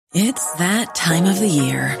It's that time of the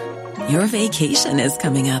year. Your vacation is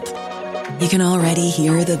coming up. You can already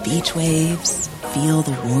hear the beach waves, feel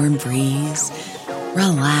the warm breeze,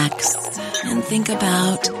 relax, and think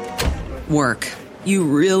about work. You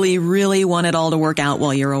really, really want it all to work out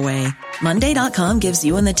while you're away. Monday.com gives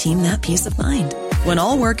you and the team that peace of mind. When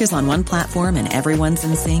all work is on one platform and everyone's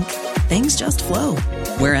in sync, things just flow.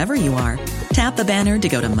 Wherever you are, tap the banner to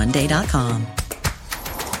go to Monday.com.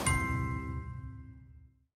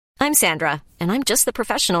 I'm Sandra, and I'm just the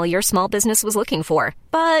professional your small business was looking for.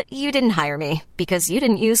 But you didn't hire me because you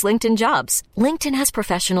didn't use LinkedIn Jobs. LinkedIn has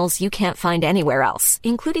professionals you can't find anywhere else,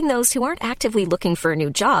 including those who aren't actively looking for a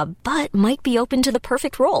new job, but might be open to the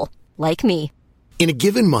perfect role, like me. In a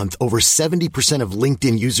given month, over 70% of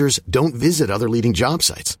LinkedIn users don't visit other leading job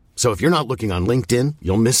sites. So if you're not looking on LinkedIn,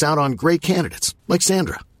 you'll miss out on great candidates like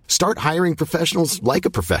Sandra. Start hiring professionals like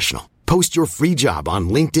a professional. Post your free job on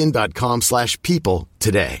linkedin.com/people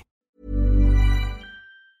today.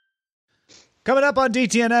 Coming up on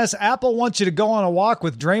DTNS, Apple wants you to go on a walk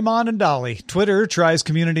with Draymond and Dolly. Twitter tries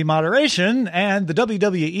community moderation, and the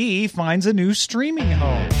WWE finds a new streaming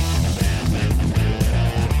home.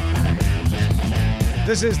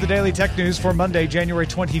 This is the Daily Tech News for Monday, January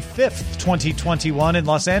 25th, 2021 in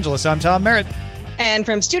Los Angeles. I'm Tom Merritt. And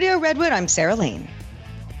from Studio Redwood, I'm Sarah Lane.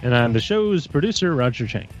 And I'm the show's producer, Roger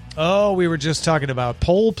Chang. Oh, we were just talking about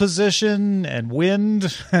pole position and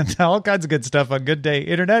wind and all kinds of good stuff on Good Day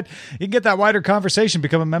Internet. You can get that wider conversation.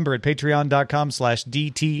 Become a member at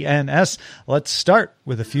patreon.com/DTNS. Let's start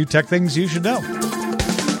with a few tech things you should know.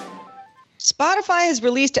 Spotify has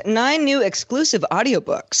released 9 new exclusive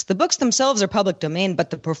audiobooks. The books themselves are public domain, but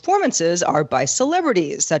the performances are by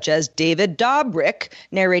celebrities, such as David Dobrik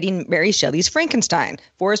narrating Mary Shelley's Frankenstein,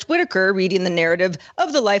 Forrest Whitaker reading the narrative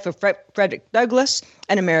of the life of Frederick Douglass,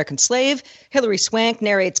 an American slave. Hilary Swank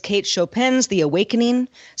narrates Kate Chopin's The Awakening.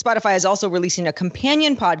 Spotify is also releasing a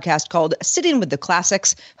companion podcast called Sitting with the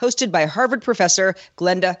Classics, hosted by Harvard professor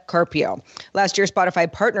Glenda Carpio. Last year,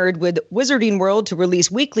 Spotify partnered with Wizarding World to release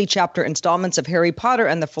weekly chapter installments of Harry Potter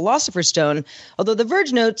and the Philosopher's Stone, although The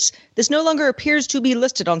Verge notes this no longer appears to be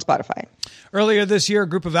listed on Spotify. Earlier this year, a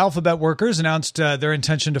group of Alphabet workers announced their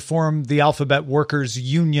intention to form the Alphabet Workers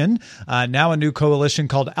Union. Now a new coalition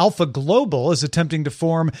called Alpha Global is attempting to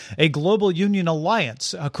form a global union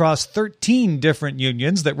alliance across 13 different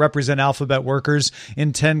unions that represent Alphabet workers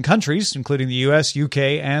in 10 countries, including the U.S.,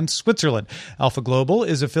 UK, and Switzerland. Alpha Global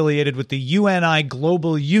is affiliated with the UNI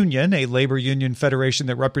Global Union, a labor union federation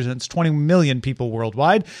that represents 20 million people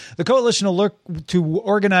worldwide. The coalition will look to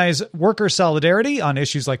organize worker solidarity on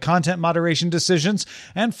issues like content moderation decisions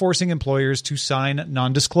and forcing employers to sign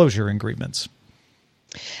non-disclosure agreements.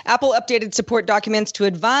 Apple updated support documents to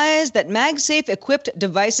advise that MagSafe-equipped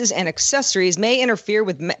devices and accessories may interfere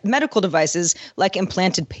with medical devices like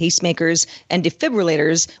implanted pacemakers and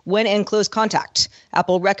defibrillators when in close contact.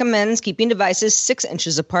 Apple recommends keeping devices 6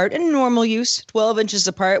 inches apart in normal use, 12 inches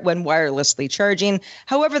apart when wirelessly charging.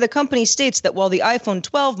 However, the company states that while the iPhone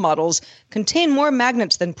 12 models contain more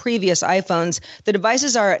magnets than previous iPhones, the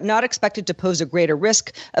devices are not expected to pose a greater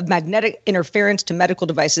risk of magnetic interference to medical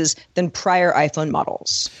devices than prior iPhone models.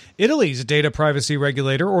 Italy's data privacy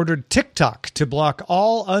regulator ordered TikTok to block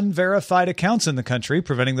all unverified accounts in the country,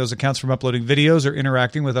 preventing those accounts from uploading videos or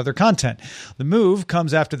interacting with other content. The move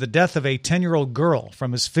comes after the death of a 10-year-old girl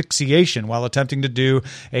from asphyxiation while attempting to do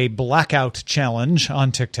a blackout challenge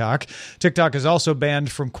on TikTok. TikTok is also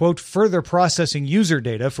banned from, quote, further processing user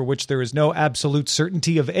data for which there is no absolute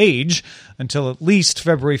certainty of age until at least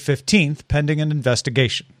February 15th, pending an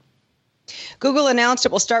investigation. Google announced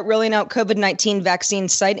it will start rolling out COVID-19 vaccine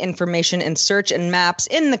site information in search and maps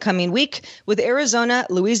in the coming week, with Arizona,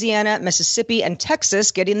 Louisiana, Mississippi, and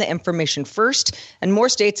Texas getting the information first, and more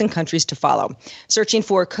states and countries to follow. Searching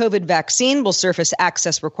for COVID vaccine will surface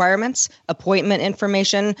access requirements, appointment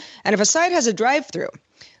information, and if a site has a drive-through.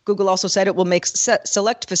 Google also said it will make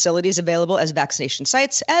select facilities available as vaccination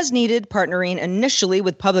sites as needed, partnering initially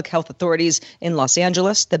with public health authorities in Los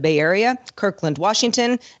Angeles, the Bay Area, Kirkland,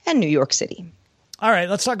 Washington, and New York City. All right,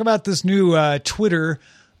 let's talk about this new Twitter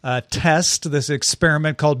test, this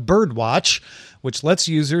experiment called Birdwatch, which lets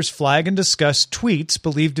users flag and discuss tweets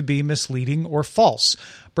believed to be misleading or false.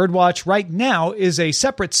 Birdwatch right now is a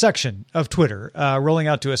separate section of Twitter, rolling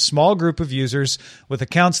out to a small group of users with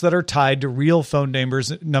accounts that are tied to real phone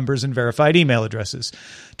numbers and verified email addresses.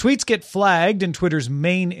 Tweets get flagged in Twitter's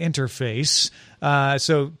main interface,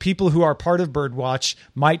 so people who are part of Birdwatch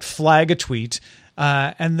might flag a tweet,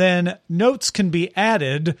 and then notes can be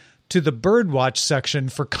added to the Birdwatch section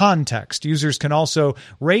for context. Users can also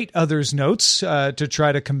rate others' notes to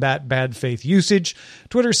try to combat bad faith usage.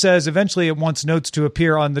 Twitter says eventually it wants notes to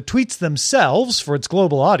appear on the tweets themselves for its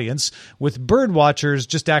global audience, with Birdwatchers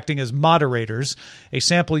just acting as moderators. A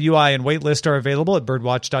sample UI and waitlist are available at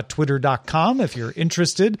birdwatch.twitter.com if you're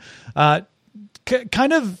interested.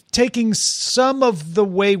 Kind of taking some of the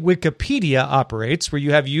way Wikipedia operates, where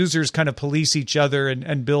you have users kind of police each other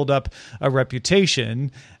and build up a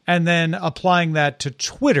reputation, and then applying that to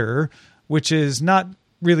Twitter, which is not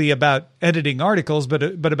really about editing articles, but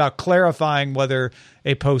about clarifying whether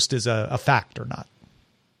a post is a fact or not.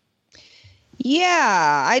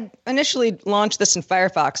 Yeah, I initially launched this in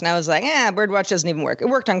Firefox, and I was like, Birdwatch doesn't even work. It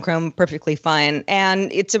worked on Chrome perfectly fine,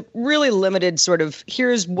 and it's a really limited sort of,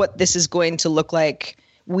 here's what this is going to look like,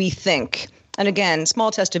 we think. And again,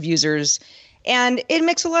 small test of users, and it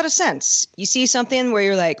makes a lot of sense. You see something where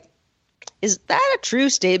you're like, is that a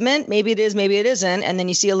true statement? Maybe it is, maybe it isn't. And then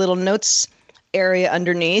you see a little notes area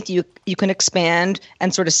underneath. You can expand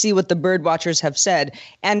and sort of see what the Birdwatchers have said.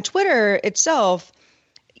 And Twitter itself,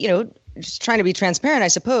 just trying to be transparent, I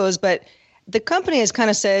suppose, but the company has kind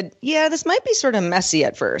of said, yeah, this might be sort of messy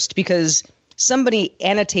at first, because somebody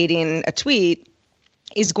annotating a tweet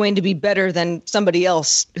is going to be better than somebody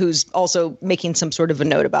else who's also making some sort of a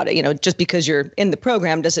note about it. Just because you're in the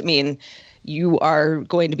program doesn't mean you are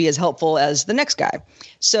going to be as helpful as the next guy.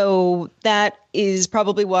 So that is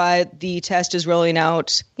probably why the test is rolling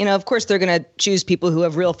out. Of course, they're going to choose people who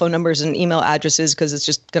have real phone numbers and email addresses, because it's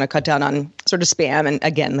just going to cut down on sort of spam. And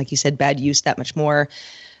again, like you said, bad use that much more.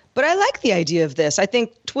 But I like the idea of this. I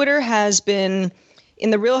think Twitter has been in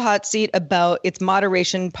the real hot seat about its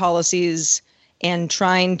moderation policies and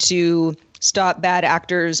trying to stop bad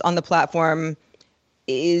actors on the platform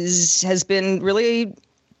has been really...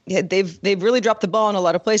 They've really dropped the ball in a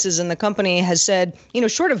lot of places, and the company has said,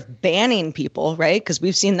 short of banning people, right? Because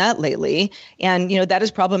we've seen that lately, and that is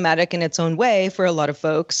problematic in its own way for a lot of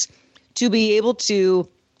folks. To be able to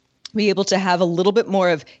have a little bit more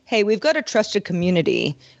of, hey, we've got a trusted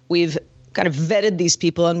community, we've kind of vetted these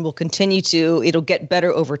people, and we'll continue to. It'll get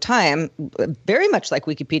better over time, very much like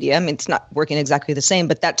Wikipedia. I mean, it's not working exactly the same,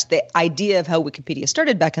 but that's the idea of how Wikipedia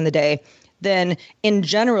started back in the day. Then in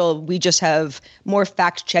general, we just have more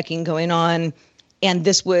fact checking going on. And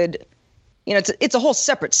this would, it's a whole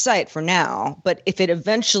separate site for now. But if it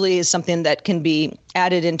eventually is something that can be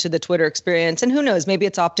added into the Twitter experience, and who knows, maybe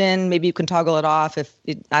it's opt-in, maybe you can toggle it off if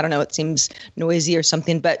I don't know, it seems noisy or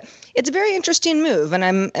something. But it's a very interesting move, and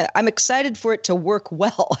I'm excited for it to work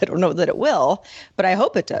well. I don't know that it will, but I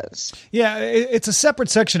hope it does. Yeah, it's a separate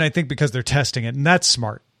section, I think, because they're testing it, and that's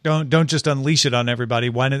smart. Don't just unleash it on everybody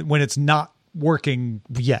when it's not working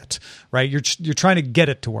yet, right? You're trying to get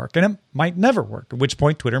it to work, and it might never work, at which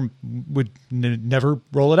point Twitter would never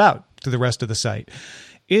roll it out to the rest of the site.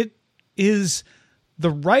 It is the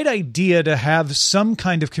right idea to have some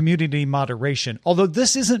kind of community moderation, although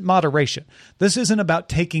this isn't moderation. This isn't about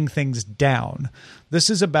taking things down. This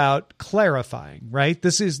is about clarifying, right?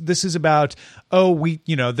 This is about,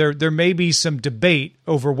 there may be some debate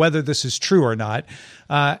over whether this is true or not.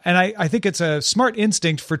 And I think it's a smart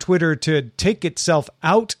instinct for Twitter to take itself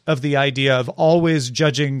out of the idea of always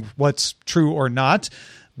judging what's true or not.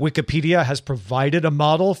 Wikipedia has provided a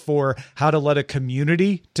model for how to let a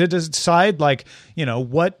community to decide,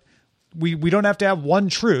 what we don't have to have one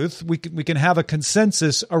truth. We can have a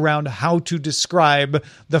consensus around how to describe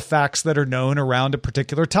the facts that are known around a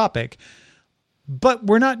particular topic. But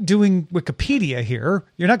we're not doing Wikipedia here.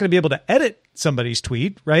 You're not going to be able to edit somebody's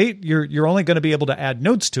tweet, right? You're only going to be able to add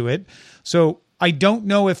notes to it. So I don't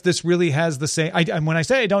know if this really has the same. And when I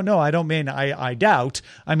say I don't know, I don't mean I doubt.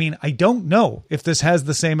 I mean, I don't know if this has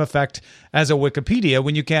the same effect as a Wikipedia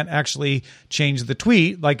when you can't actually change the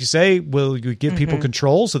tweet. Like you say, will you give people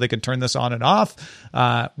control so they can turn this on and off?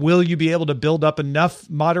 Will you be able to build up enough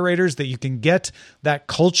moderators that you can get that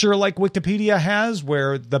culture like Wikipedia has,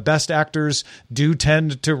 where the best actors do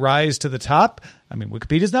tend to rise to the top? I mean,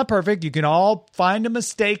 Wikipedia is not perfect. You can all find a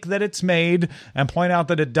mistake that it's made and point out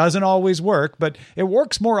that it doesn't always work, but it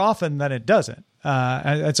works more often than it doesn't.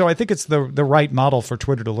 And so I think it's the right model for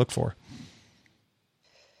Twitter to look for.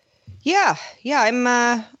 Yeah.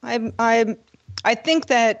 I think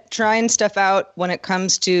that trying stuff out when it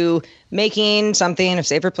comes to making something a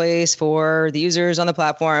safer place for the users on the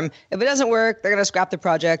platform, if it doesn't work, they're going to scrap the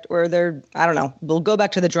project, or we'll go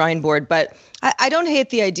back to the drawing board. But I don't hate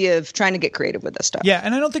the idea of trying to get creative with this stuff. Yeah,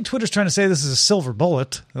 and I don't think Twitter's trying to say this is a silver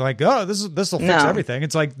bullet. Like, this will fix everything.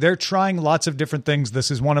 It's like they're trying lots of different things. This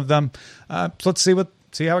is one of them. So let's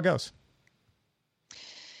see how it goes.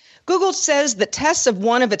 Google says that tests of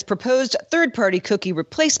one of its proposed third-party cookie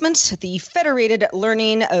replacements, the Federated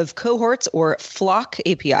Learning of Cohorts, or FLoC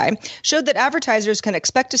API, showed that advertisers can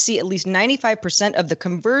expect to see at least 95% of the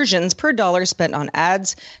conversions per dollar spent on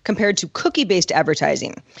ads compared to cookie-based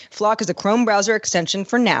advertising. FLoC is a Chrome browser extension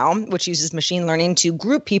for now, which uses machine learning to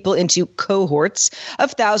group people into cohorts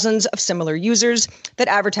of thousands of similar users that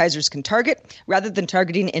advertisers can target rather than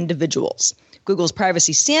targeting individuals. Google's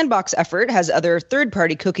Privacy Sandbox effort has other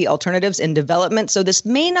third-party cookie alternatives in development, so this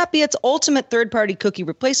may not be its ultimate third-party cookie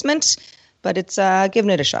replacement, but it's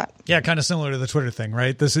giving it a shot. Yeah, kind of similar to the Twitter thing,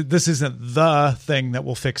 right? This isn't the thing that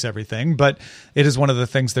will fix everything, but it is one of the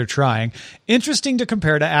things they're trying. Interesting to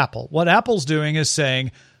compare to Apple. What Apple's doing is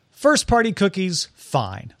saying, first-party cookies,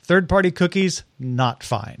 fine. Third-party cookies, not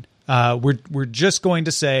fine. We're just going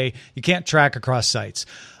to say you can't track across sites.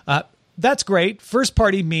 That's great. First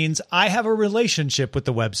party means I have a relationship with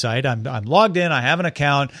the website. I'm logged in. I have an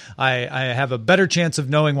account. I have a better chance of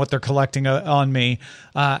knowing what they're collecting on me.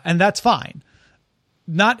 And that's fine.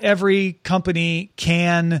 Not every company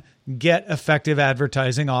can get effective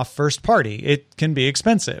advertising off first party. It can be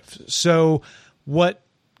expensive. So what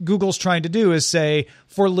Google's trying to do is say,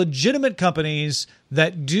 for legitimate companies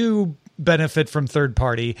that do benefit from third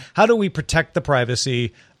party, how do we protect the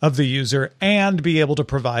privacy of the user and be able to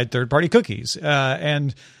provide third party cookies?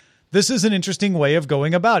 And this is an interesting way of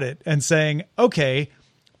going about it and saying, okay,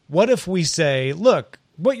 what if we say, look,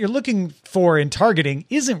 what you're looking for in targeting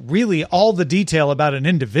isn't really all the detail about an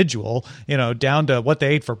individual, down to what they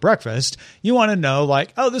ate for breakfast. You want to know,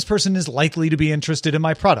 like, oh, this person is likely to be interested in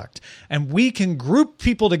my product. And we can group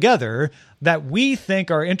people together that we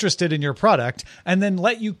think are interested in your product and then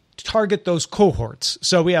let you target those cohorts.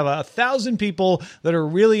 So we have 1,000 people that are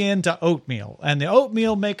really into oatmeal, and the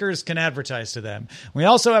oatmeal makers can advertise to them. We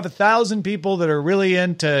also have 1,000 people that are really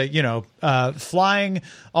into, flying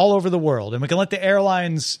all over the world, and we can let the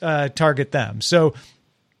airlines target them. So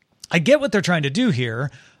I get what they're trying to do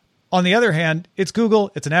here. On the other hand, it's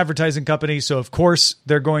Google. It's an advertising company. So, of course,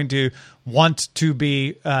 they're going to want to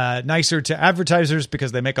be nicer to advertisers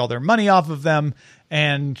because they make all their money off of them.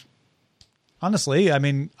 And honestly, I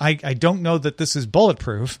mean, I don't know that this is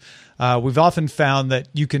bulletproof. We've often found that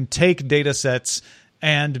you can take data sets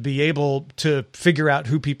and be able to figure out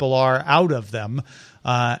who people are out of them.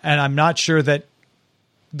 And I'm not sure that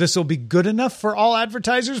this will be good enough for all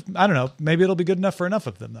advertisers. I don't know. Maybe it'll be good enough for enough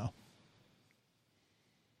of them, though.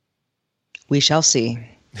 We shall see.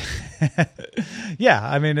 Yeah,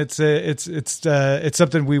 I mean, it's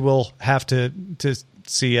something we will have to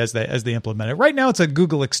see as they implement it. Right now, it's a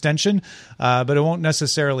Google extension, but it won't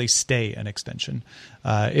necessarily stay an extension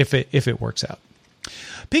if it works out.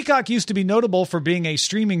 Peacock used to be notable for being a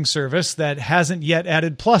streaming service that hasn't yet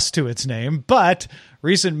added Plus to its name, but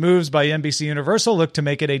recent moves by NBC Universal look to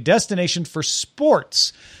make it a destination for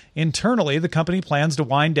sports. Internally, the company plans to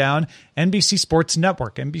wind down NBC Sports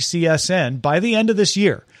Network, NBCSN, by the end of this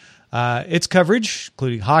year. Its coverage,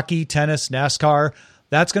 including hockey, tennis, NASCAR,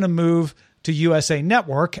 that's going to move to USA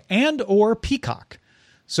Network and or Peacock.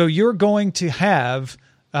 So you're going to have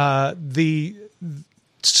the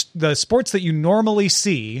sports that you normally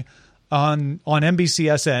see on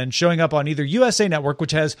NBCSN showing up on either USA Network,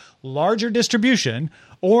 which has larger distribution,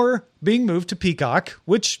 or being moved to Peacock,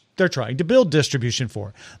 which they're trying to build distribution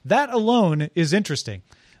for. That alone is interesting.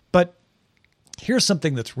 But here's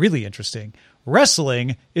something that's really interesting.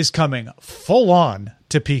 Wrestling is coming full on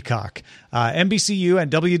to Peacock. NBCU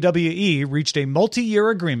and WWE reached a multi-year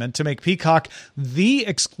agreement to make Peacock the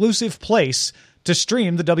exclusive place to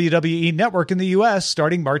stream the WWE network in the U.S.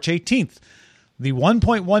 starting March 18th. The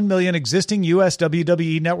 1.1 million existing U.S.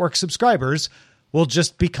 WWE network subscribers will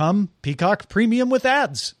just become Peacock Premium with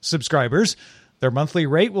Ads subscribers. Their monthly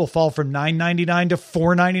rate will fall from $9.99 to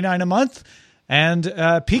 $4.99 a month. And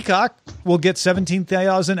Peacock will get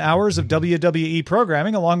 17,000 hours of WWE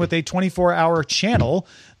programming along with a 24-hour channel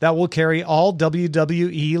that will carry all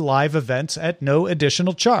WWE live events at no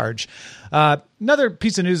additional charge. Another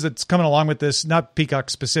piece of news that's coming along with this, not Peacock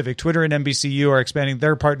specific, Twitter and NBCU are expanding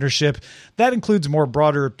their partnership. That includes more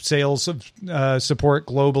broader sales of support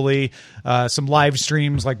globally. Some live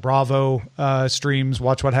streams like Bravo streams.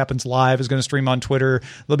 Watch What Happens Live is going to stream on Twitter.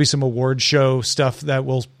 There'll be some award show stuff that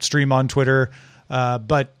will stream on Twitter.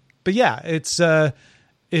 But yeah,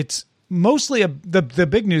 it's mostly the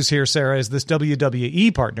big news here, Sarah, is this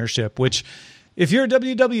WWE partnership, which if you're a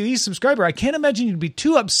WWE subscriber, I can't imagine you'd be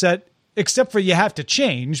too upset, except for you have to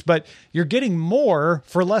change, but you're getting more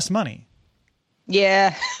for less money.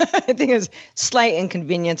 Yeah, I think it's slight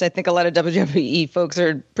inconvenience. I think a lot of WWE folks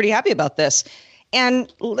are pretty happy about this.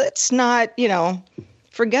 And let's not,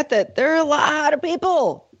 forget that there are a lot of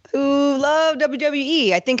people who love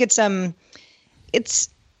WWE. I think it's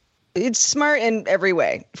smart in every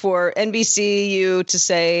way for NBCU to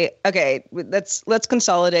say, okay, let's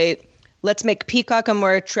consolidate. Let's make Peacock a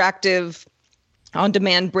more attractive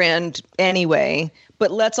on-demand brand anyway,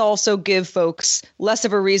 but let's also give folks less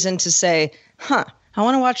of a reason to say, I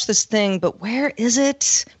want to watch this thing, but where is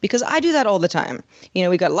it? Because I do that all the time. You know,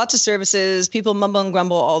 we got lots of services, people mumble and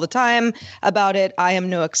grumble all the time about it. I am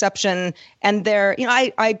no exception. And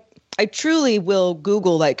I truly will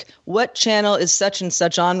Google, like, what channel is such and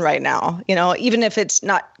such on right now? You know, even if it's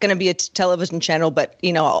not going to be a television channel, but,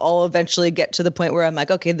 you know, I'll eventually get to the point where I'm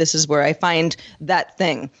like, okay, this is where I find that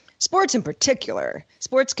thing. Sports in particular.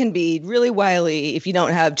 Sports can be really wily if you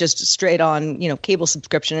don't have just straight on, you know, cable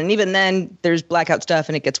subscription. And even then there's blackout stuff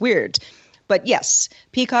and it gets weird. But yes,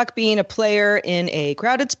 Peacock being a player in a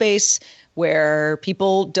crowded space where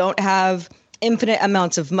people don't have infinite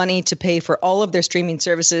amounts of money to pay for all of their streaming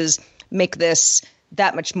services make this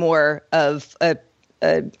that much more of a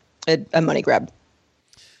money grab.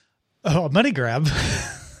 Oh, a money grab.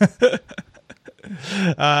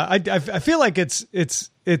 I feel like it's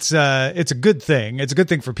a good thing. It's a good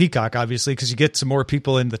thing for Peacock, obviously, because you get some more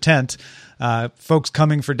people in the tent, folks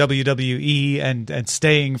coming for WWE and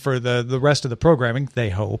staying for the rest of the programming. They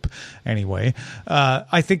hope, anyway.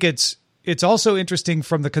 I think it's also interesting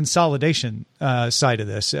from the consolidation side of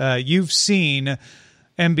this. You've seen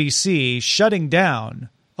NBC shutting down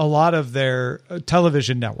a lot of their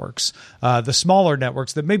television networks, the smaller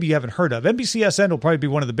networks that maybe you haven't heard of. NBCSN will probably be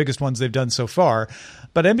one of the biggest ones they've done so far,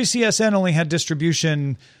 but NBCSN only had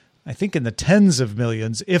distribution, I think, in the tens of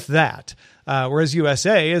millions, if that, whereas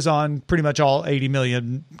USA is on pretty much all 80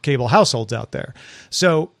 million cable households out there.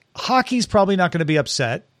 So hockey's probably not going to be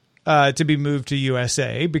upset to be moved to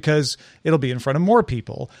USA because it'll be in front of more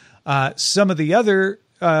people. Some of the other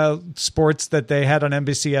sports that they had on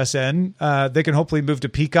NBCSN, they can hopefully move to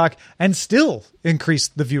Peacock and still increase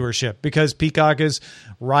the viewership because Peacock is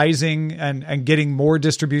rising and getting more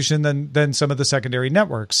distribution than some of the secondary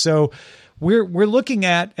networks. So we're looking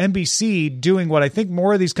at NBC doing what I think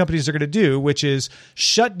more of these companies are going to do, which is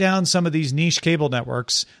shut down some of these niche cable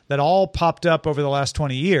networks that all popped up over the last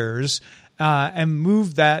 20 years and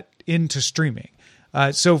move that into streaming.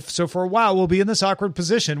 So for a while, we'll be in this awkward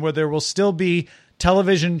position where there will still be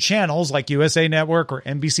television channels like USA Network or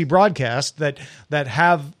NBC Broadcast that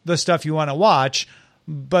have the stuff you want to watch,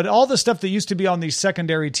 but all the stuff that used to be on these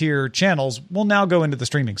secondary tier channels will now go into the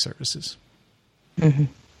streaming services. Mm-hmm.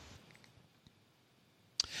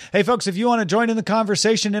 Hey, folks, if you want to join in the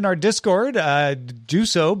conversation in our Discord, do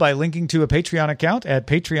so by linking to a Patreon account at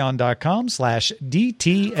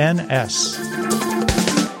patreon.com/DTNS.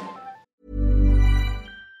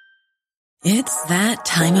 It's that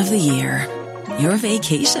time of the year. Your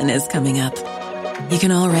vacation is coming up. You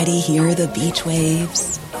can already hear the beach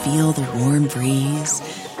waves, feel the warm breeze,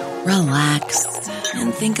 relax,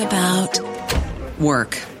 and think about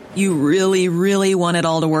work. You really, really want it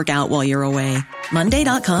all to work out while you're away.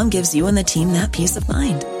 Monday.com gives you and the team that peace of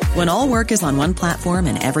mind. When all work is on one platform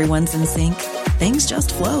and everyone's in sync, things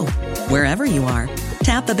just flow. Wherever you are,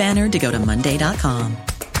 tap the banner to go to Monday.com.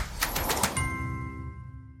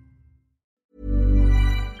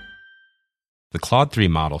 The Claude 3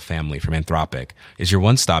 model family from Anthropic is your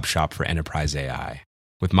one-stop shop for enterprise AI.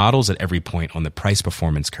 With models at every point on the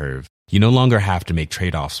price-performance curve, you no longer have to make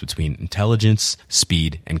trade-offs between intelligence,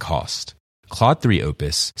 speed, and cost. Claude 3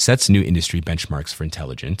 Opus sets new industry benchmarks for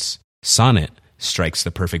intelligence, Sonnet strikes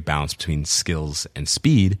the perfect balance between skills and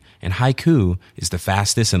speed, and Haiku is the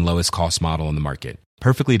fastest and lowest cost model in the market,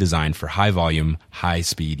 perfectly designed for high-volume,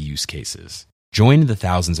 high-speed use cases. Join the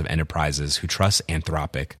thousands of enterprises who trust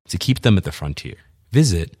Anthropic to keep them at the frontier.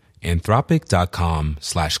 Visit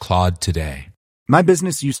anthropic.com/Claude today. My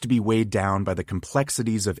business used to be weighed down by the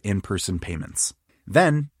complexities of in-person payments.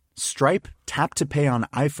 Then, Stripe Tap to Pay on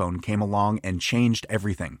iPhone came along and changed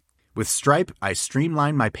everything. With Stripe, I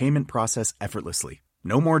streamlined my payment process effortlessly.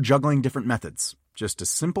 No more juggling different methods. Just a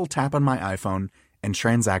simple tap on my iPhone and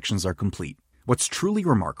transactions are complete. What's truly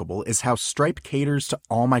remarkable is how Stripe caters to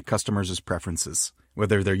all my customers' preferences.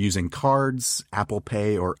 Whether they're using cards, Apple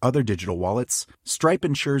Pay, or other digital wallets, Stripe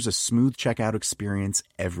ensures a smooth checkout experience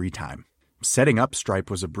every time. Setting up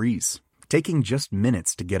Stripe was a breeze, taking just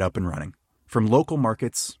minutes to get up and running. From local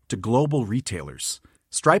markets to global retailers,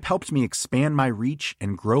 Stripe helped me expand my reach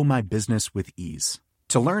and grow my business with ease.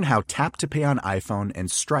 To learn how Tap to Pay on iPhone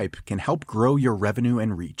and Stripe can help grow your revenue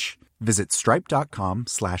and reach, visit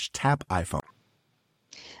stripe.com/tapiphone.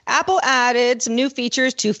 Apple added some new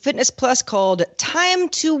features to Fitness Plus called Time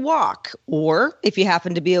to Walk, or if you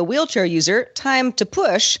happen to be a wheelchair user, Time to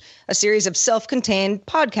Push, a series of self-contained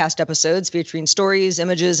podcast episodes featuring stories,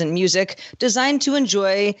 images, and music designed to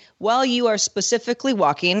enjoy while you are specifically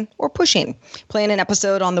walking or pushing. Playing an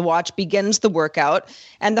episode on the watch begins the workout,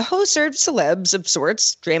 and the hosts are celebs of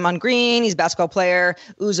sorts. Draymond Green, he's a basketball player,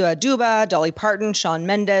 Uzo Aduba, Dolly Parton, Shawn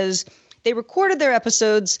Mendes. They recorded their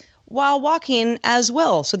episodes while walking as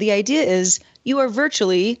well. So the idea is you are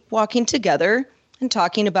virtually walking together and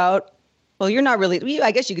talking about, well, you're not really,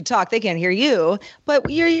 I guess you could talk, they can't hear you, but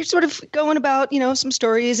you're sort of going about, some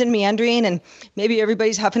stories and meandering, and maybe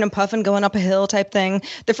everybody's huffing and puffing going up a hill type thing.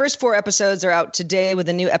 The first 4 episodes are out today with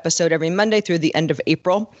a new episode every Monday through the end of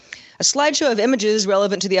April. A slideshow of images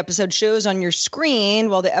relevant to the episode shows on your screen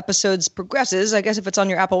while the episode progresses. I guess if it's on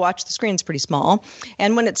your Apple Watch, the screen's pretty small.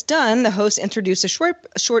 And when it's done, the hosts introduce a short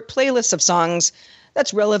playlist of songs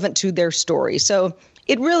that's relevant to their story. So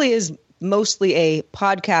it really is mostly a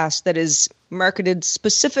podcast that is marketed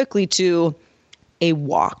specifically to a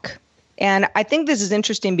walk. And I think this is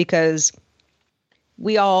interesting because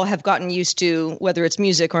we all have gotten used to, whether it's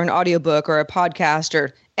music or an audiobook or a podcast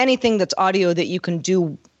or anything that's audio that you can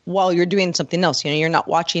do while you're doing something else. You're not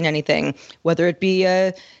watching anything, whether it be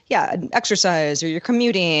an exercise or you're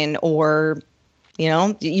commuting or,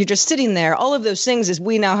 you're just sitting there. All of those things is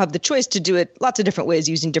we now have the choice to do it lots of different ways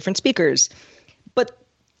using different speakers. But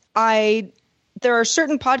there are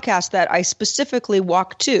certain podcasts that I specifically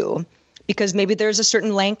walk to because maybe there's a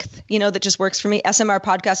certain length, that just works for me. SMR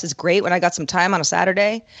podcast is great when I got some time on a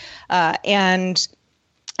Saturday. And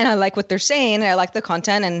I like what they're saying, and I like the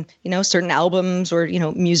content, and, certain albums or,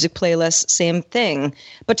 music playlists, same thing.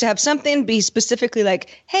 But to have something be specifically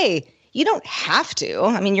like, hey, you don't have to.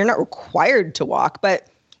 I mean, you're not required to walk, but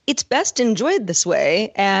it's best enjoyed this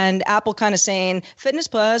way. And Apple kind of saying Fitness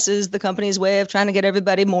Plus is the company's way of trying to get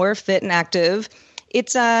everybody more fit and active.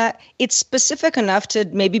 It's specific enough to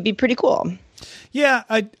maybe be pretty cool. Yeah,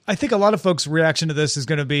 I think a lot of folks' reaction to this is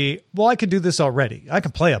going to be, well, I could do this already. I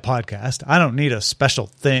can play a podcast. I don't need a special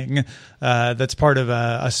thing that's part of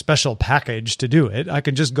a special package to do it. I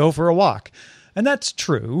can just go for a walk. And that's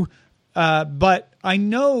true. But I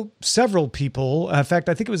know several people, in fact,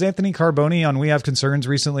 I think it was Anthony Carboni on We Have Concerns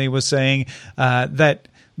recently was saying that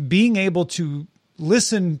being able to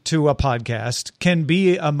listen to a podcast can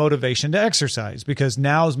be a motivation to exercise because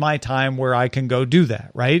now's my time where I can go do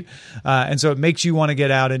that, right? And so it makes you want to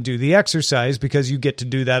get out and do the exercise because you get to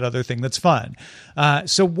do that other thing that's fun.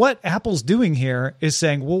 So what Apple's doing here is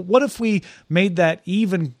saying, well, what if we made that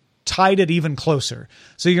tied it even closer?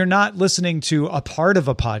 So you're not listening to a part of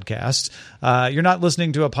a podcast. You're not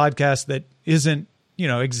listening to a podcast that isn't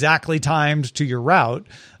exactly timed to your route.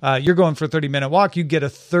 You're going for a 30-minute walk. You get a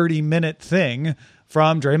 30-minute thing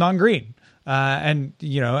from Draymond Green. And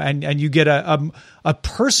you get a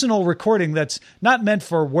personal recording that's not meant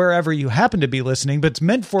for wherever you happen to be listening, but it's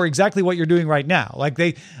meant for exactly what you're doing right now. Like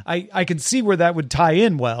I can see where that would tie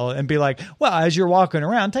in well and be like, well, as you're walking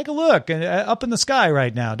around, take a look up in the sky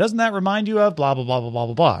right now. Doesn't that remind you of blah, blah, blah, blah, blah,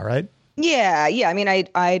 blah, blah, right? Yeah. I mean,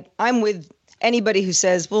 I'm with anybody who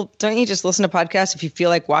says, well, don't you just listen to podcasts if you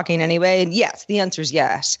feel like walking anyway? And yes, the answer is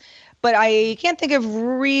yes. But I can't think of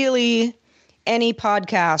really any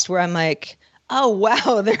podcast where I'm like, oh,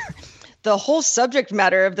 wow, the whole subject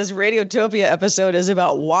matter of this Radiotopia episode is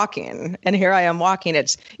about walking. And here I am walking.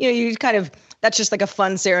 It's, you kind of, that's just like a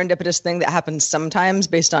fun serendipitous thing that happens sometimes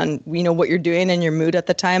based on, what you're doing and your mood at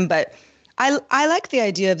the time. But I like the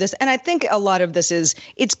idea of this. And I think a lot of this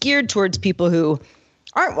it's geared towards people who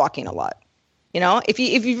aren't walking a lot. If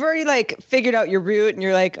you've already figured out your route and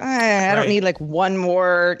you're like, I don't need one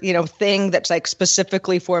more, thing that's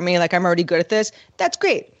specifically for me. I'm already good at this. That's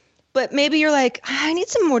great. But maybe you're like, I need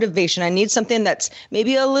some motivation. I need something that's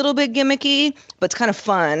maybe a little bit gimmicky, but it's kind of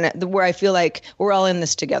fun where I feel like we're all in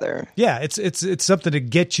this together. Yeah. It's something to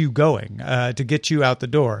get you going, to get you out the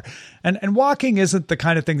door. And walking isn't the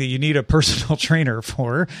kind of thing that you need a personal trainer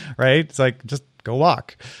for, right? It's like, just go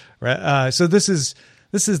walk. Right. So this is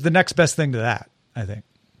the next best thing to that, I think.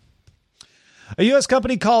 A U.S.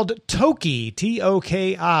 company called Toki,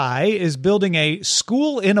 T-O-K-I, is building a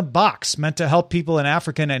school in a box meant to help people in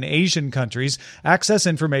African and Asian countries access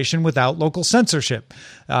information without local censorship.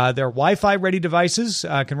 Their Wi-Fi ready devices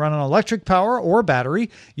can run on electric power or battery,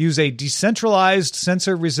 use a decentralized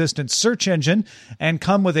censor-resistant search engine, and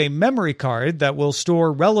come with a memory card that will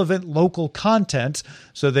store relevant local content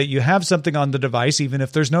so that you have something on the device even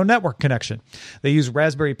if there's no network connection. They use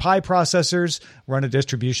Raspberry Pi processors, run a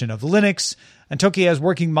distribution of Linux, And Toki has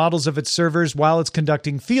working models of its servers while it's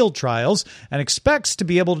conducting field trials and expects to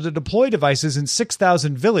be able to deploy devices in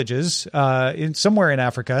 6,000 villages somewhere in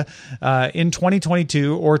Africa in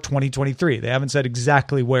 2022 or 2023. They haven't said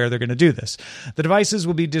exactly where they're going to do this. The devices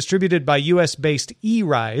will be distributed by US-based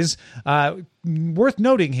eRise. Worth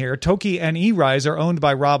noting here, Toki and eRise are owned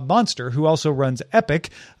by Rob Monster, who also runs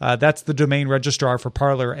Epic. That's the domain registrar for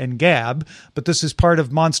Parler and Gab. But this is part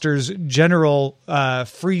of Monster's general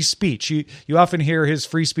free speech. You often hear his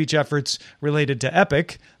free speech efforts related to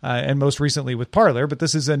Epic, and most recently with Parler. But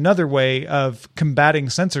this is another way of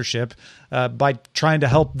combating censorship by trying to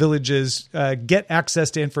help villages get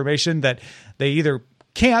access to information that they either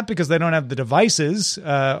can't because they don't have the devices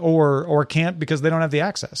or can't because they don't have the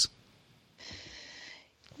access.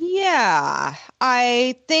 Yeah,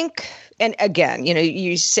 I think, and again,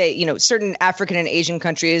 you say, certain African and Asian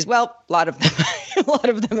countries, well, a lot of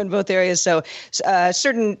them in both areas. So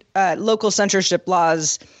certain local censorship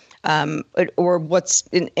laws or what's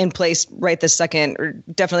in place right this second are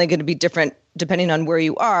definitely going to be different depending on where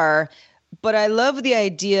you are. But I love the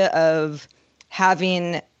idea of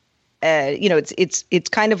having, it's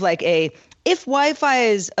kind of like if Wi-Fi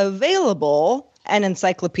is available, an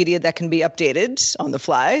encyclopedia that can be updated on the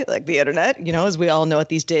fly, like the internet, as we all know it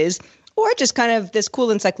these days, or just kind of this cool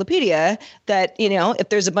encyclopedia that, if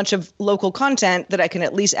there's a bunch of local content that I can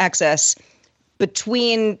at least access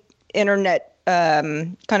between internet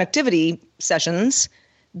connectivity sessions,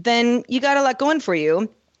 then you got a lot going for you.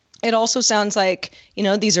 It also sounds like,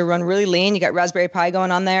 these are run really lean. You got Raspberry Pi going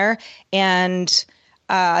on there, and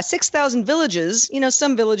 6,000 villages,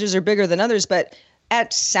 some villages are bigger than others, but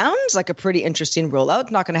it sounds like a pretty interesting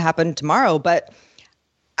rollout. Not going to happen tomorrow, but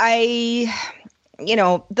the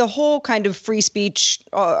whole kind of free speech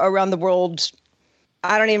around the world,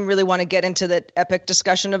 I don't even really want to get into the epic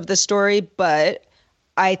discussion of this story, but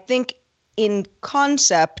I think in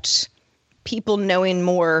concept, people knowing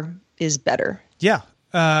more is better. Yeah.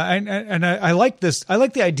 And I like this. I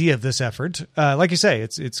like the idea of this effort. Like you say,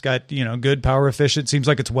 it's got, good power efficient. Seems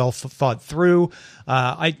like it's well thought through.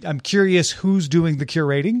 I'm curious who's doing the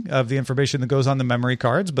curating of the information that goes on the memory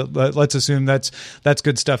cards, but let's assume that's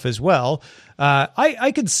good stuff as well.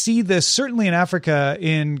 I could see this certainly in Africa,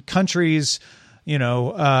 in countries,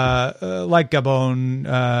 like Gabon,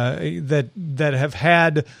 that have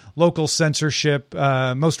had local censorship.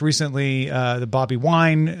 Most recently, the Bobby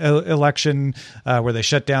Wine election, where they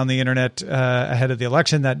shut down the internet ahead of the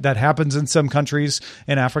election. That happens in some countries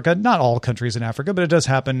in Africa, not all countries in Africa, but it does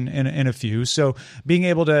happen in a few. So being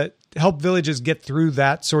able to help villages get through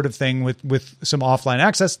that sort of thing with some offline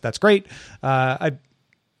access, that's great. I've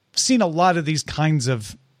seen a lot of these kinds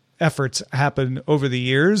of efforts happen over the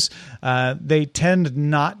years. They tend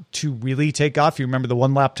not to really take off. You remember the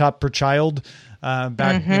one laptop per child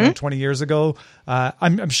back 20 years ago.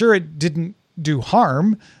 I'm sure it didn't do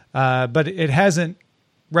harm, but it hasn't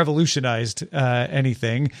revolutionized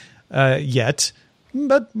anything yet.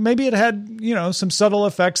 But maybe it had some subtle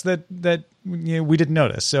effects that we didn't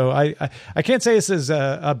notice. So I can't say this is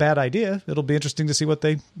a bad idea. It'll be interesting to see what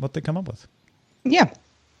they come up with. Yeah.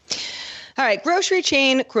 All right, grocery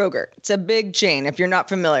chain Kroger. It's a big chain. If you're not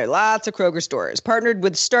familiar, lots of Kroger stores. Partnered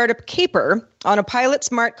with startup Caper on a pilot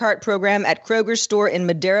smart cart program at Kroger's store in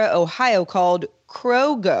Madera, Ohio called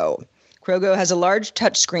Krogo. Krogo has a large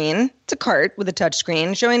touchscreen. It's a cart with a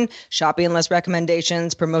touchscreen showing shopping list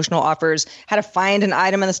recommendations, promotional offers, how to find an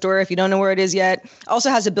item in the store if you don't know where it is yet. Also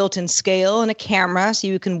has a built-in scale and a camera so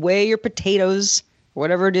you can weigh your potatoes,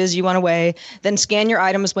 whatever it is you want to weigh, then scan your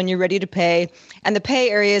items when you're ready to pay. And the pay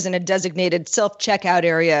area is in a designated self-checkout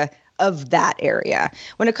area of that area.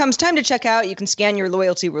 When it comes time to check out, you can scan your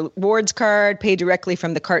loyalty rewards card, pay directly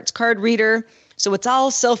from the cart's card reader. So it's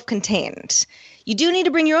all self-contained. You do need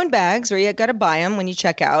to bring your own bags, or you got to buy them when you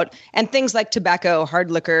check out. And things like tobacco, hard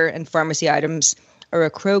liquor, and pharmacy items are a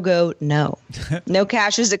Krogo no. No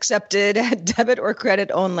cash is accepted, debit or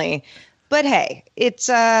credit only. But hey, it's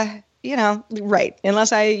right.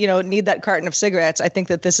 Unless I, need that carton of cigarettes, I think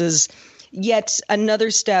that this is yet another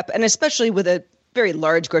step. And especially with a very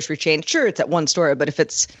large grocery chain, sure, it's at one store, but if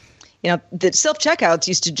it's, the self-checkouts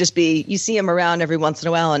used to just be, you see them around every once in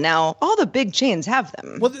a while, and now all the big chains have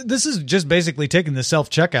them. Well, this is just basically taking the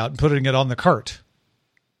self-checkout and putting it on the cart.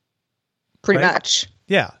 Pretty much.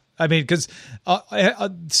 Yeah. I mean, because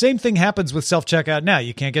same thing happens with self-checkout now.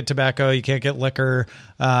 You can't get tobacco, you can't get liquor,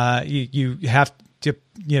 you have to,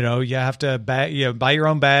 you have to buy your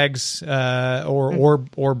own bags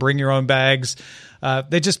or bring your own bags.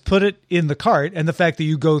 They just put it in the cart, and the fact that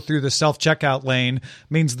you go through the self-checkout lane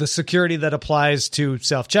means the security that applies to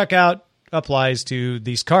self-checkout applies to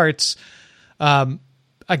these carts.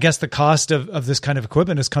 I guess the cost of this kind of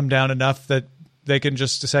equipment has come down enough that they can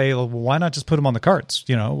just say, well, why not just put them on the carts?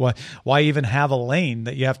 Why even have a lane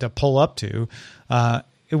that you have to pull up to?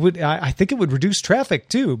 I think it would reduce traffic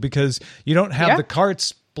too, because you don't have the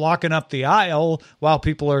carts blocking up the aisle while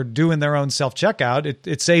people are doing their own self-checkout.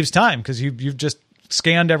 It saves time because you've just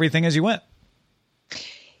scanned everything as you went.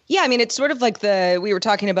 Yeah, I mean, it's sort of like we were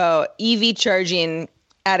talking about EV charging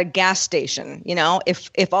at a gas station.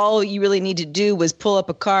 If all you really need to do was pull up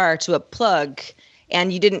a car to a plug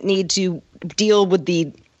and you didn't need to deal with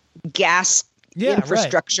the gas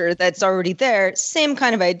infrastructure that's already there, same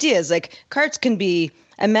kind of ideas. Like carts can be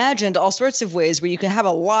imagined all sorts of ways where you can have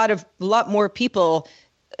a lot more people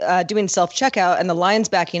doing self-checkout and the line's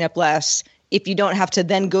backing up less if you don't have to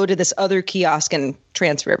then go to this other kiosk and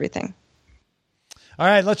transfer everything. All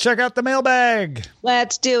right, let's check out the mailbag.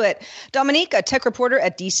 Let's do it. Dominique, a tech reporter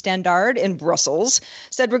at Die Standard in Brussels,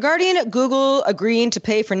 said regarding Google agreeing to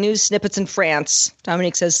pay for news snippets in France,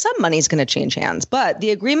 Dominique says some money's going to change hands, but the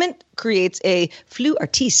agreement creates a flou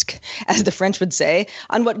artistique, as the French would say,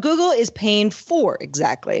 on what Google is paying for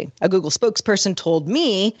exactly. A Google spokesperson told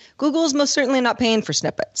me Google is most certainly not paying for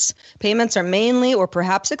snippets. Payments are mainly or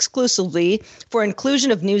perhaps exclusively for inclusion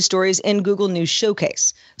of news stories in Google News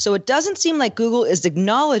Showcase. So it doesn't seem like Google is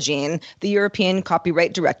acknowledging the European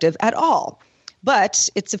copyright directive at all. But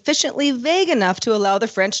it's sufficiently vague enough to allow the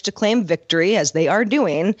French to claim victory, as they are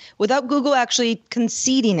doing, without Google actually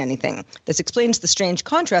conceding anything. This explains the strange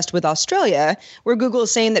contrast with Australia, where Google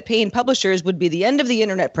is saying that paying publishers would be the end of the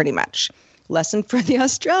internet pretty much. Lesson for the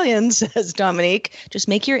Australians, says Dominique, just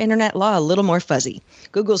make your internet law a little more fuzzy.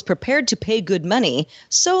 Google's prepared to pay good money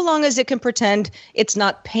so long as it can pretend it's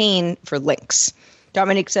not paying for links.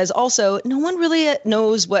 Dominique says also, no one really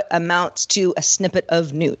knows what amounts to a snippet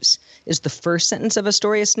of news. Is the first sentence of a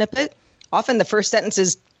story a snippet? Often the first sentence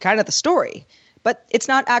is kind of the story. But it's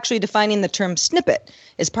not actually defining the term snippet.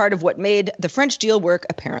 It's part of what made the French deal work,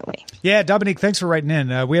 apparently. Yeah, Dominique, thanks for writing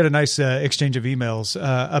in. We had a nice exchange of emails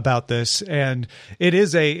about this, and it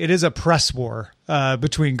is a press war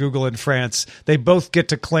between Google and France. They both get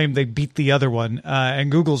to claim they beat the other one, and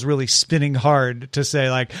Google's really spinning hard to say,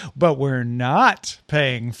 like, but we're not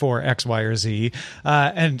paying for X, Y, or Z.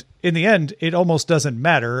 And in the end, it almost doesn't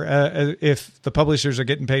matter if the publishers are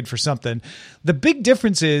getting paid for something. The big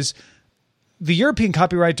difference is the European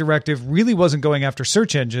copyright directive really wasn't going after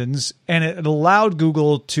search engines, and it allowed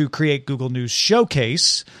Google to create Google News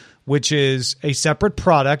Showcase, which is a separate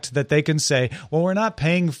product that they can say, well, you're not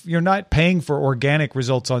paying for organic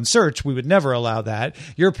results on search. We would never allow that.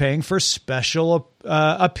 You're paying for special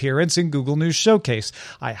appearance in Google News Showcase.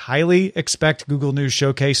 I highly expect Google News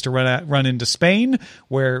Showcase to run into Spain,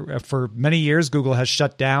 where for many years Google has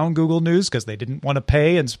shut down Google News because they didn't want to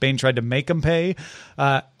pay, and Spain tried to make them pay.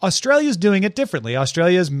 Australia's doing it differently.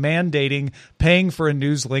 Australia's mandating paying for a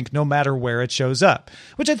news link no matter where it shows up,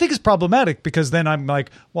 which I think is problematic because then I'm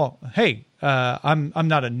like, well, hey, I'm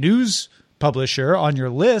not a news publisher on your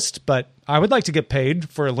list, but I would like to get paid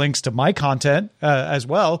for links to my content as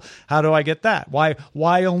well. How do I get that? Why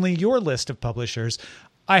only your list of publishers?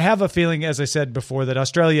 I have a feeling, as I said before, that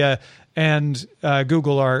Australia and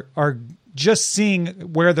Google are just seeing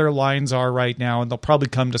where their lines are right now, and they'll probably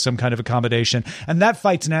come to some kind of accommodation. And that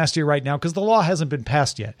fight's nastier right now because the law hasn't been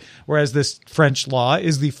passed yet, whereas this French law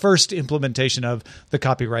is the first implementation of the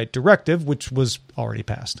copyright directive, which was already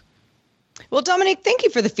passed. Well, Dominic, thank you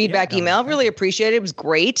for the feedback email. Really appreciate it. It was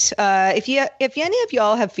great. If any of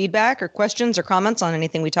y'all have feedback or questions or comments on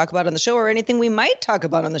anything we talk about on the show or anything we might talk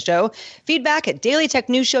about on the show, feedback at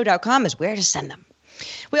dailytechnewsshow.com is where to send them.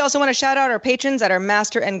 We also want to shout out our patrons at our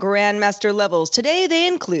master and grandmaster levels. Today they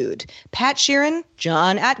include Pat Sheeran,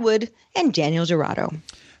 John Atwood, and Daniel Gerardo.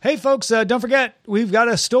 Hey, folks, don't forget, we've got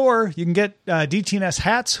a store. You can get DTNS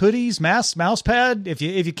hats, hoodies, masks, mousepad. If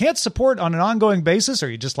you can't support on an ongoing basis, or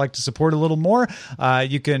you just like to support a little more,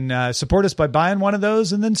 you can support us by buying one of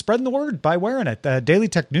those and then spreading the word by wearing it.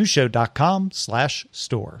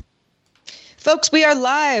 dailytechnewsshow.com/store. Folks, we are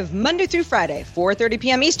live Monday through Friday, 4:30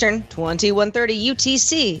 p.m. Eastern, 21:30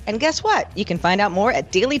 UTC. And guess what? You can find out more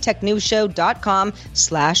at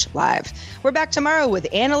dailytechnewsshow.com/live. We're back tomorrow with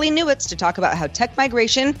Annalee Newitz to talk about how tech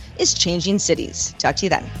migration is changing cities. Talk to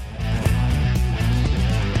you then.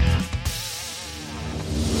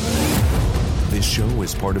 This show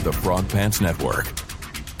is part of the Frog Pants Network.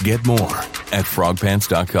 Get more at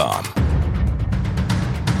frogpants.com.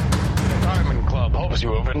 Hopes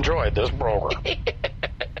you have enjoyed this program.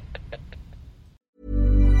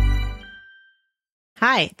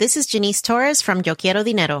 Hi, this is Janice Torres from Yo Quiero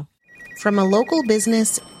Dinero. From a local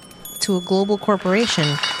business to a global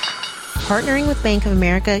corporation, Partnering with Bank of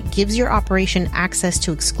America gives your operation access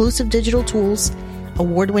to exclusive digital tools,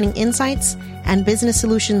 award-winning insights, and business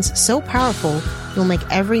solutions so powerful, you'll make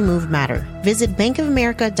every move matter. Visit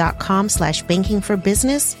bankofamerica.com/banking for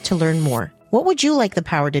business to learn more. What would you like the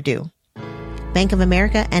power to do? Bank of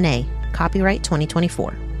America, N.A. Copyright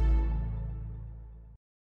 2024.